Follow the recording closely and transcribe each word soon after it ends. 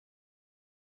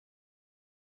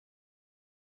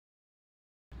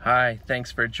Hi,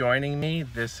 thanks for joining me.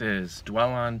 This is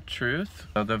Dwell on Truth.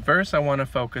 So the verse I want to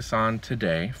focus on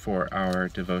today for our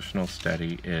devotional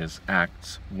study is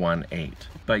Acts 1:8.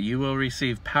 But you will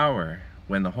receive power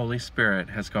when the Holy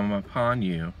Spirit has come upon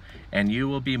you, and you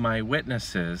will be my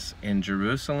witnesses in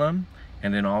Jerusalem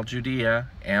and in all Judea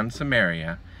and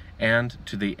Samaria and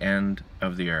to the end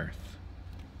of the earth.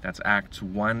 That's Acts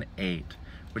 1:8,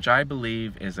 which I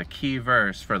believe is a key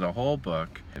verse for the whole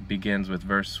book. It begins with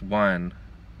verse 1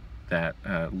 that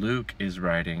Luke is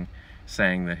writing,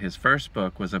 saying that his first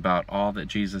book was about all that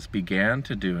Jesus began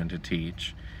to do and to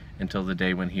teach until the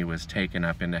day when he was taken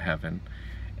up into heaven.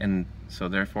 And so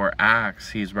therefore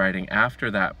Acts, he's writing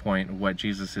after that point what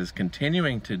Jesus is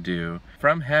continuing to do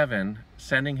from heaven,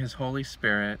 sending his Holy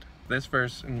Spirit. This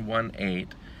verse in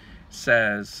 1:8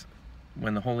 says,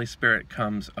 when the Holy Spirit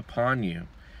comes upon you.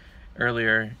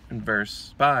 Earlier in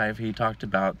verse 5, he talked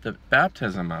about the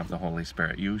baptism of the Holy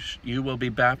Spirit. You will be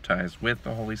baptized with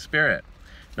the Holy Spirit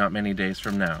not many days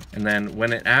from now. And then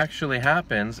when it actually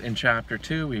happens, in chapter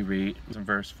 2, we read in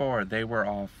verse 4, they were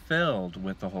all filled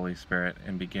with the Holy Spirit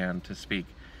and began to speak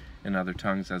in other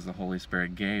tongues as the Holy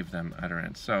Spirit gave them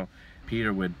utterance. So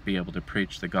Peter would be able to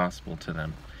preach the gospel to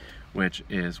them, which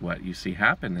is what you see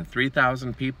happen. And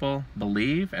 3,000 people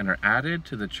believe and are added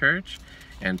to the church.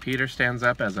 And Peter stands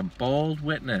up as a bold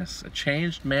witness, a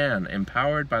changed man,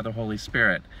 empowered by the Holy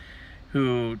Spirit,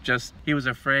 who he was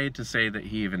afraid to say that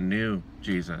he even knew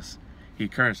Jesus. He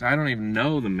cursed, I don't even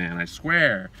know the man, I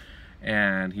swear.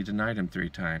 And he denied him 3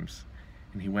 times.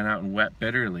 And he went out and wept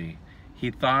bitterly. He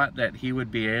thought that he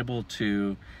would be able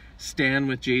to stand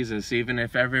with Jesus even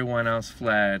if everyone else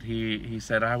fled. He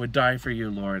said, I would die for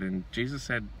you, Lord. And Jesus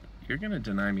said, you're going to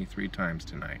deny me 3 times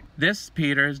tonight. This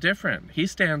Peter is different. He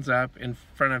stands up in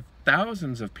front of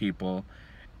thousands of people,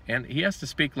 and he has to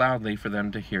speak loudly for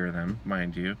them to hear them,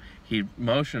 mind you. He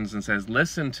motions and says,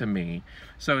 listen to me.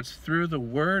 So it's through the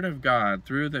word of God,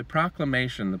 through the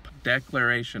proclamation, the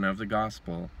declaration of the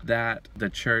gospel, that the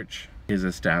church is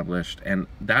established, and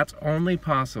that's only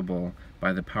possible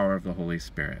by the power of the Holy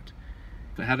Spirit.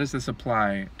 But how does this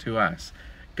apply to us?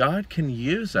 God can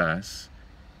use us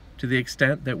to the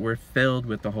extent that we're filled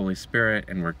with the Holy Spirit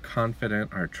and we're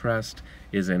confident, our trust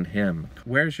is in Him.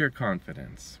 Where's your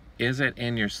confidence? Is it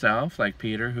in yourself, like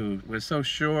Peter, who was so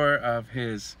sure of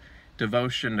his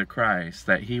devotion to Christ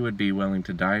that he would be willing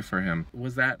to die for him?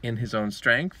 Was that in his own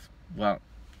strength? Well,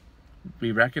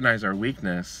 we recognize our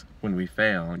weakness when we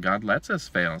fail, and God lets us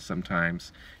fail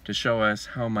sometimes to show us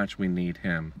how much we need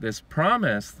Him. This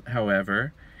promise,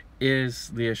 however, is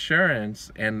the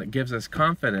assurance and gives us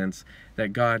confidence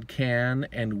that God can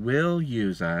and will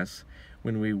use us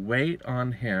when we wait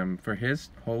on Him for His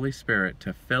Holy Spirit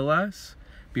to fill us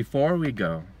before we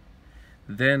go.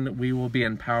 Then we will be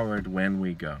empowered when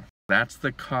we go. That's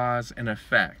the cause and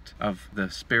effect of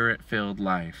the Spirit-filled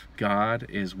life. God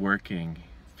is working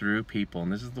through people,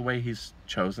 and this is the way He's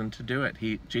chosen to do it.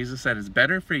 Jesus said, it's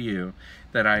better for you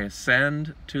that I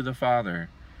ascend to the Father,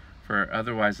 for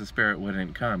otherwise the Spirit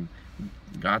wouldn't come.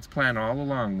 God's plan all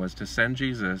along was to send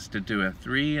Jesus to do a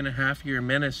 3.5-year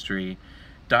ministry,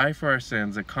 die for our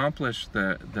sins, accomplish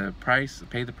the price,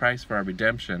 pay the price for our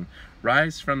redemption,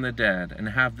 rise from the dead, and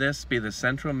have this be the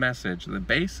central message, the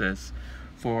basis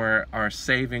for our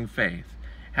saving faith.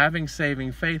 Having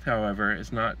saving faith, however,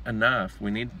 is not enough.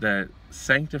 We need the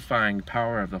sanctifying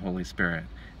power of the Holy Spirit,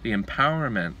 the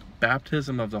empowerment,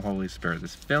 baptism of the Holy Spirit,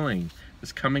 this filling,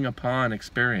 this coming upon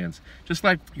experience. Just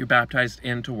like you're baptized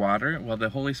into water, well,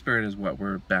 the Holy Spirit is what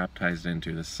we're baptized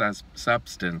into, the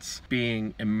substance,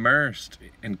 being immersed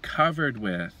and covered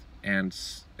with and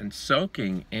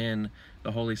soaking in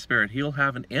the Holy Spirit. He'll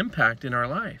have an impact in our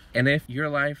life. And if your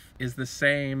life is the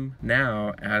same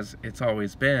now as it's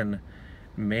always been,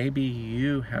 maybe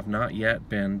you have not yet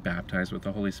been baptized with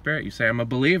the Holy Spirit. You say, I'm a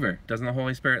believer. Doesn't the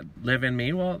Holy Spirit live in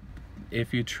me? Well,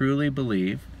 if you truly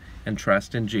believe and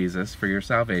trust in Jesus for your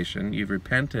salvation, you've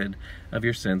repented of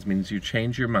your sins, means you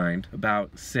change your mind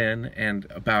about sin and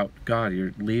about God.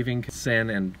 You're leaving sin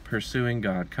and pursuing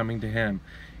God, coming to Him.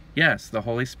 Yes, the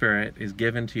Holy Spirit is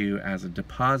given to you as a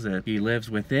deposit. He lives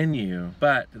within you.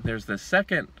 But there's the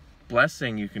second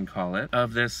blessing, you can call it,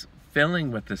 of this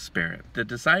filling with the Spirit. The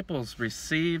disciples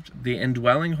received the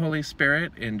indwelling Holy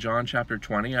Spirit in John chapter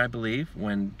 20, I believe,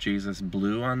 when Jesus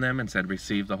blew on them and said,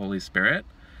 receive the Holy Spirit.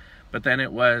 But then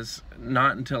it was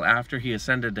not until after He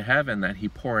ascended to heaven that He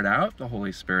poured out the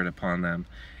Holy Spirit upon them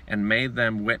and made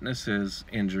them witnesses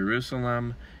in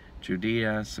Jerusalem,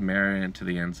 Judea, Samaria, and to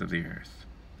the ends of the earth.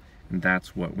 And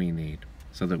that's what we need,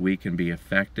 so that we can be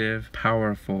effective,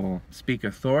 powerful, speak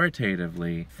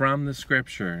authoritatively from the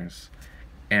Scriptures,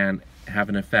 and have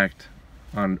an effect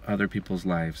on other people's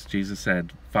lives. Jesus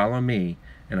said, "Follow me,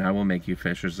 and I will make you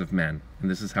fishers of men." And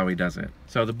this is how he does it.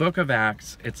 So the book of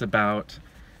Acts, it's about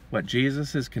what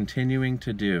Jesus is continuing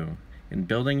to do in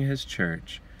building his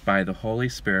church by the Holy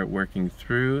Spirit working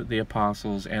through the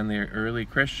apostles and the early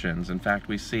Christians. In fact,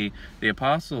 we see the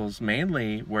apostles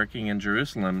mainly working in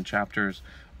Jerusalem, chapters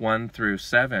 1 through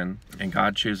 7, and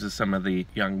God chooses some of the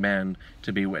young men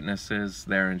to be witnesses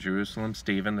there in Jerusalem.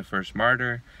 Stephen, the first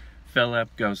martyr.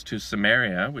 Philip goes to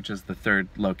Samaria, which is the third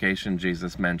location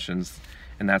Jesus mentions,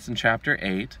 and that's in chapter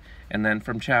 8. And then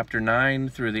from chapter 9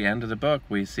 through the end of the book,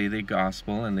 we see the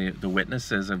gospel and the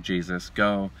witnesses of Jesus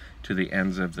go to the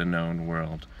ends of the known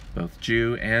world, both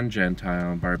Jew and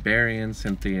Gentile, barbarian,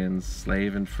 Scythians,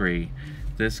 slave and free.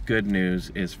 This good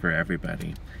news is for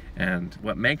everybody. And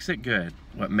what makes it good,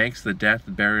 what makes the death,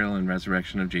 burial, and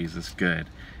resurrection of Jesus good,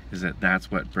 is that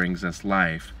that's what brings us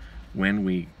life. When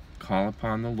we call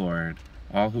upon the Lord,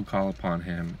 all who call upon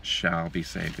him shall be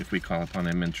saved, if we call upon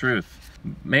him in truth.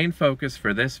 Main focus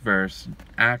for this verse,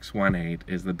 Acts 1:8,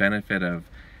 is the benefit of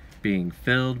being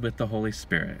filled with the Holy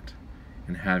Spirit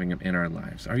and having him in our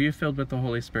lives. Are you filled with the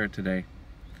Holy Spirit today?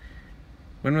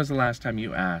 When was the last time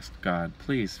you asked God,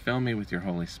 please fill me with your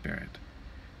Holy Spirit?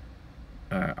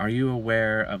 Are you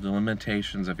aware of the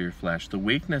limitations of your flesh, the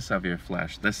weakness of your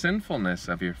flesh, the sinfulness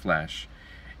of your flesh,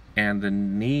 and the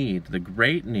need, the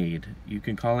great need, you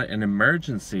can call it an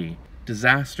emergency.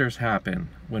 Disasters happen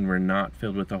when we're not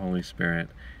filled with the Holy Spirit.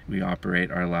 We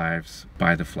operate our lives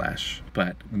by the flesh.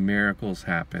 But miracles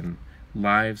happen,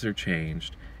 lives are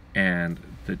changed, and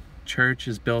the church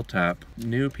is built up.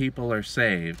 New people are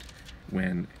saved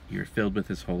when you're filled with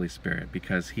his Holy Spirit,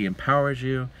 because he empowers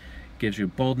you, gives you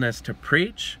boldness to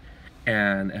preach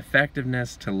and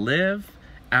effectiveness to live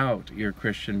out your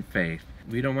Christian faith.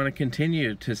 We don't want to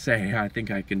continue to say, I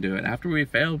think I can do it. After we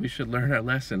fail, we should learn our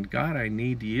lesson. God, I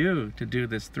need you to do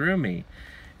this through me.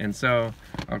 And so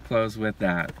I'll close with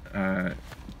that.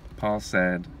 Paul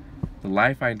said, the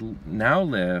life I now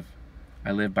live,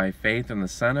 I live by faith in the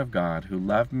Son of God, who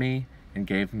loved me and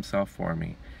gave himself for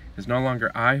me. It is no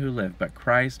longer I who live, but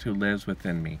Christ who lives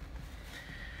within me.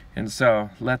 And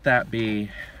so let that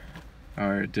be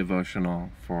our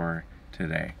devotional for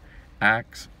today.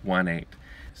 Acts 1:8.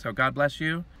 So God bless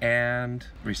you, and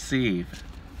receive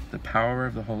the power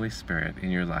of the Holy Spirit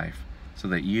in your life so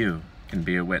that you can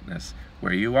be a witness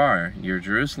where you are, your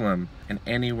Jerusalem, and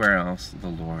anywhere else the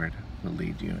Lord will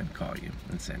lead you and call you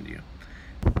and send you.